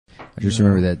just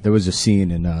remember that there was a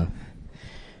scene in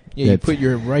you put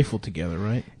your rifle together,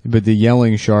 right? But the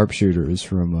yelling sharpshooter is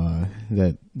from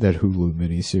that Hulu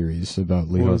miniseries about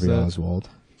Lee Harvey Oswald.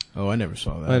 Oh, I never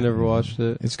saw that. I never watched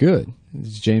it. It's good.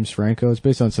 It's James Franco. It's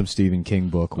based on some Stephen King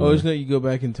book. Oh, isn't it you go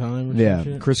back in time? Or some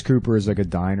shit? Chris Cooper is like a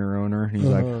diner owner. He's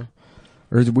like, or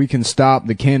we can stop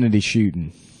the Kennedy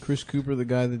shooting. Chris Cooper, the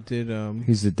guy that did...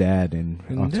 He's the dad in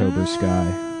October Sky.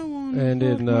 And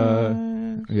in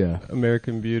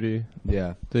American Beauty.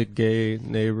 Yeah. The gay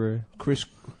neighbor.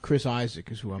 Chris Isaac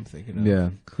is who I'm thinking of. Yeah.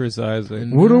 Chris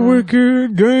Isaac. What a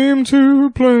wicked game to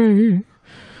play.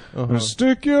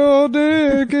 Stick your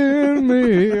dick in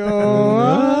me. Oh,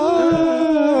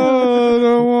 I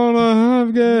don't want to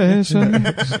have gay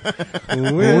sex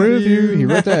with you. He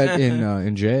wrote that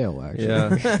in jail, actually.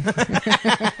 Yeah.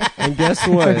 And guess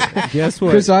what?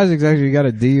 Chris Isaac's actually got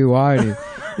a DUI.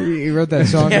 And he wrote that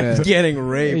song. Getting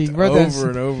raped over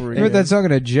and over again. He wrote that song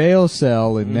in a jail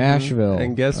cell in Nashville.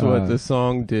 And guess what? The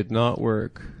song did not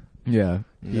work. Yeah.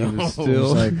 He was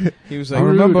still he was like, I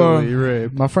remember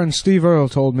raped. My friend Steve Earle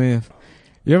told me, if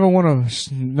you ever want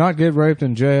to not get raped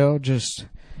in jail, just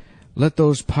let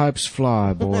those pipes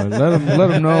fly, boy. let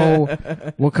them know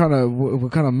what kind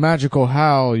of magical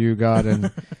howl you got. And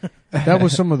that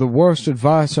was some of the worst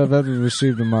advice I've ever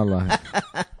received in my life.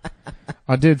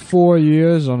 I did 4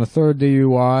 years on a third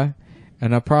DUI,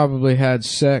 and I probably had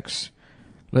sex.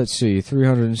 Let's see,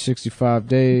 365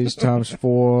 days times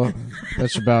 4.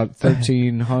 That's about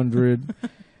 1,300.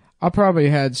 I probably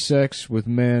had sex with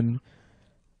men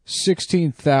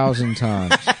 16,000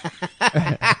 times.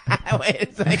 Wait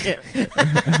a second.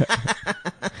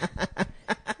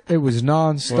 It was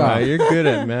nonstop. Wow, you're good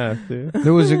at math, dude.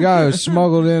 There was a guy who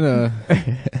smuggled in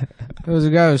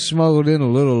a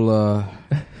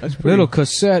little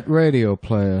cassette radio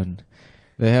player. And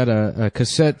they had a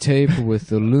cassette tape with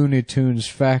the Looney Tunes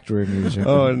factory music.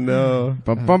 Oh no!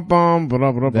 That's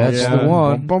the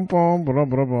one.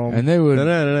 And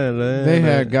they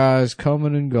had guys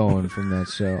coming and going from that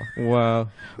cell. Wow!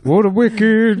 What a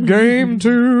wicked game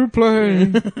to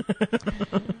play!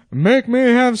 Make me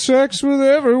have sex with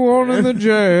everyone in the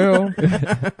jail.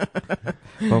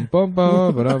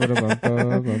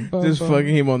 Just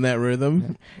fucking him on that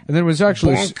rhythm. And then it was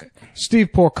actually Steve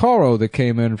Porcaro that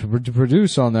came in to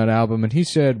produce on that album, and he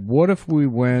said, what if we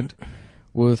went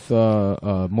with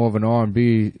more of an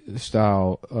R&B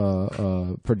style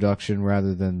production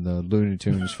rather than the Looney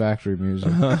Tunes factory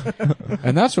music?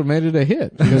 And that's what made it a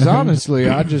hit. Because honestly,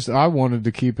 I wanted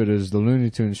to keep it as the Looney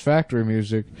Tunes factory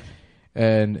music,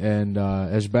 and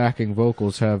as backing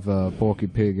vocals have Porky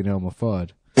Pig and Elmer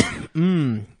Fudd.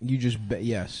 You just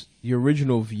yes. Your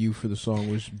original view for the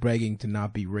song was begging to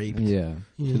not be raped. Yeah,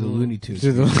 to the Looney Tunes.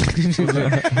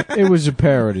 It was a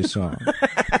parody song.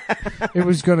 It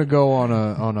was gonna go on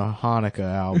a Hanukkah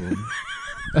album.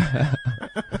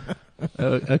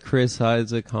 A Chris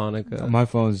Isaac Hanukkah. My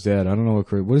phone's dead. I don't know what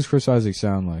does Chris Isaac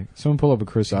sound like? Someone pull up a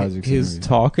Chris Isaac. His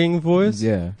talking voice.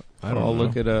 Yeah, I'll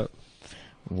look it up.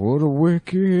 What a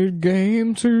wicked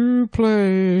game to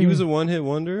play. He was a one-hit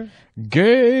wonder?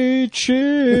 Gay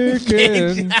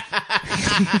chicken.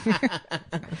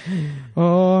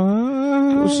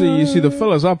 Well, you see, the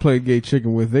fellas I played gay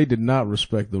chicken with, they did not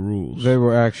respect the rules. They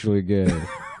were actually gay.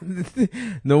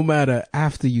 No matter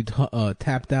after you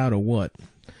tapped out or what.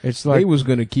 It's like they was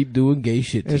going to keep doing gay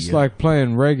shit to you. It's like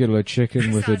playing regular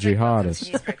chicken with a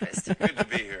jihadist. Good to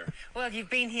be here. Well,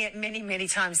 you've been here many, many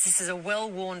times. This is a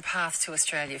well-worn path to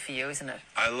Australia for you, isn't it?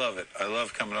 I love it. I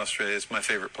love coming to Australia. It's my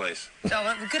favorite place. Oh,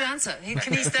 well, good answer.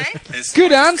 Can he stay?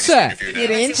 Good answer.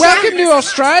 Welcome to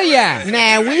Australia.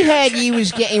 Now, we heard you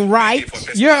was getting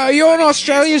raped. You're on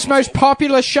Australia's most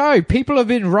popular show. People have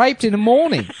been raped in the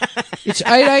morning. It's 8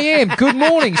 a.m. Good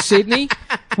morning, Sydney.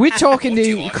 We're talking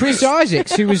to Chris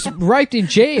Isaacs, who was raped in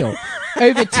jail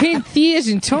over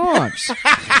 10,000 times.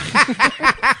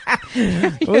 We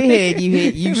heard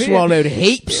you swallowed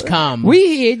heaps cum.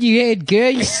 We heard you had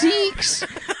gay sex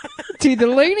to the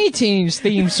Looney Tunes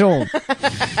theme song.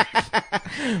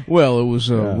 Well, it was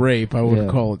rape. I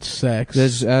wouldn't call it sex.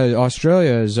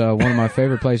 Australia is one of my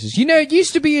favorite places. You know, it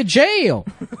used to be a jail.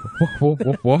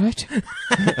 What?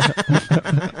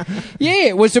 Yeah,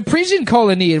 it was a prison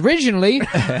colony originally.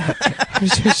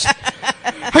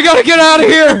 I gotta get out of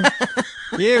here.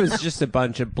 Yeah, it was just a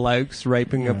bunch of blokes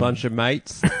raping a bunch of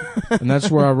mates. And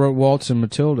that's where I wrote Waltz and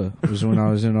Matilda, was when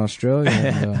I was in Australia.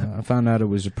 And, I found out it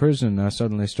was a prison. I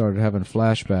suddenly started having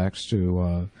flashbacks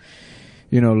to,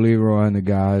 Leroy and the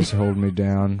guys holding me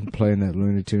down, playing that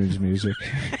Looney Tunes music.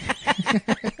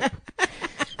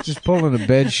 Just pulling a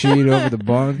bed sheet over the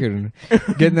bunk and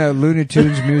getting that Looney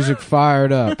Tunes music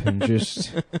fired up and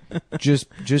just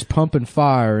pumping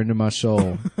fire into my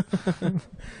soul.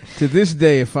 To this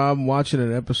day, if I'm watching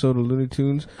an episode of Looney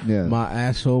Tunes, Yeah. my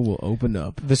asshole will open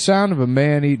up. The sound of a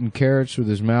man eating carrots with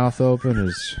his mouth open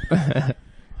is,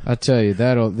 I tell you,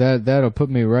 that'll put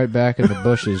me right back in the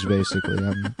bushes. Basically,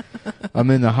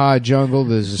 I'm in the high jungle.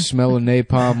 There's a smell of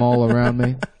napalm all around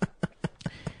me.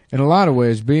 In a lot of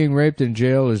ways, being raped in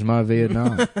jail is my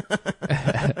Vietnam.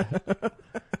 That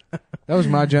was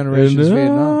my generation's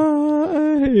Vietnam.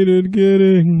 I hated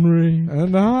getting raped.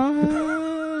 And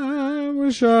I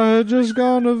wish I had just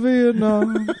gone to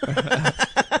Vietnam.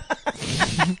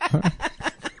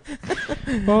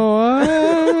 Oh, I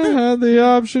had the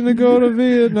option to go to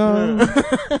Vietnam.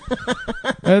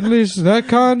 At least that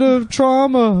kind of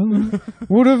trauma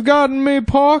would have gotten me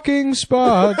parking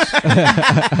spots.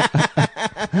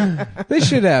 They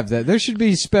should have that. There should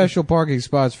be special parking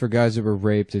spots for guys that were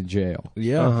raped in jail.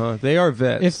 Yeah. They are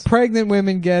vets. If pregnant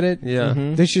women get it, Yeah.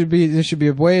 there should be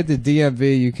a way at the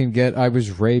DMV you can get "I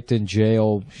was raped in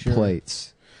jail"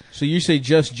 plates. So you say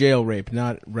just jail rape,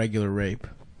 not regular rape.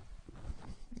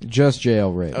 Just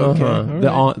jail rape. Okay.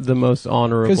 The most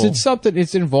honorable. Because it's something.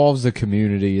 It involves the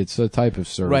community. It's a type of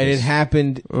service. Right. It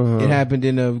happened. It happened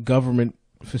in a government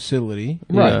facility.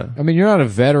 Right. Yeah. I mean, you're not a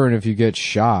veteran if you get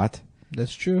shot.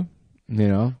 That's true. You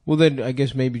know. Well, then I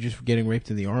guess maybe just getting raped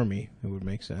in the army, it would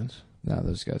make sense. No,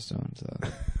 those guys don't.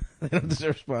 They don't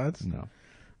deserve spots. No.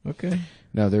 Okay.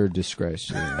 No, they're a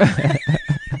disgrace.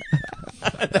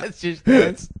 That's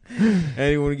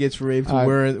anyone who gets raped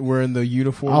wearing the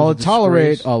uniform. I'll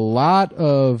tolerate a lot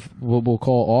of what we'll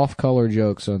call off-color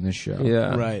jokes on this show.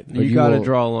 Yeah. Right. But You got to will-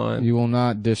 draw a line. You will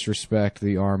not disrespect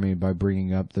the army by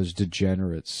bringing up those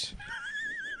degenerates.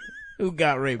 who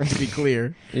got raped. To be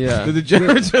clear, Yeah. the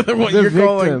degenerates are the one The you're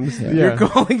victims. calling. Yeah. You're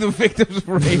calling the victims of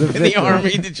rape in the victims.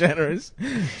 army degenerates.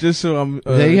 Just so I'm.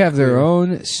 They have their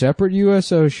own separate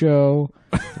USO show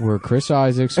where Chris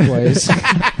Isaacs plays.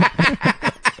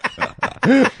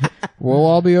 We'll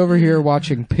all be over here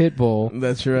watching Pitbull.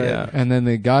 That's right. Yeah. And then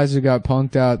the guys who got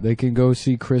punked out, they can go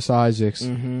see Chris Isaacs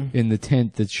in the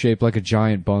tent that's shaped like a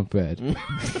giant bunk bed.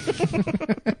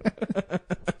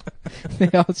 They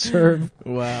all serve.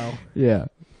 Wow. Yeah.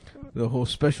 The whole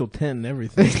special tent and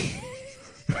everything.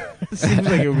 It seems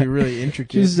like it would be really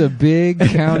intricate. Just a big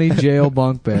county jail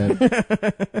bunk bed.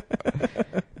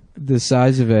 The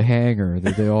size of a hangar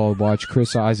that they all watch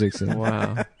Chris Isaacs in.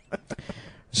 Wow.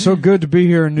 So good to be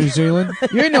here in New Zealand.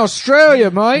 You're in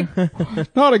Australia, mate.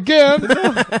 Not again.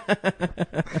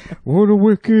 What a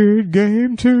wicked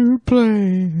game to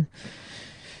play.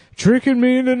 Tricking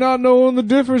me into not knowing the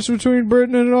difference between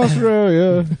Britain and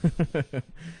Australia. Yeah,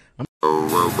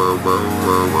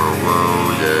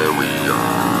 we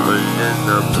are in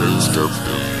the place to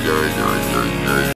be. Yeah.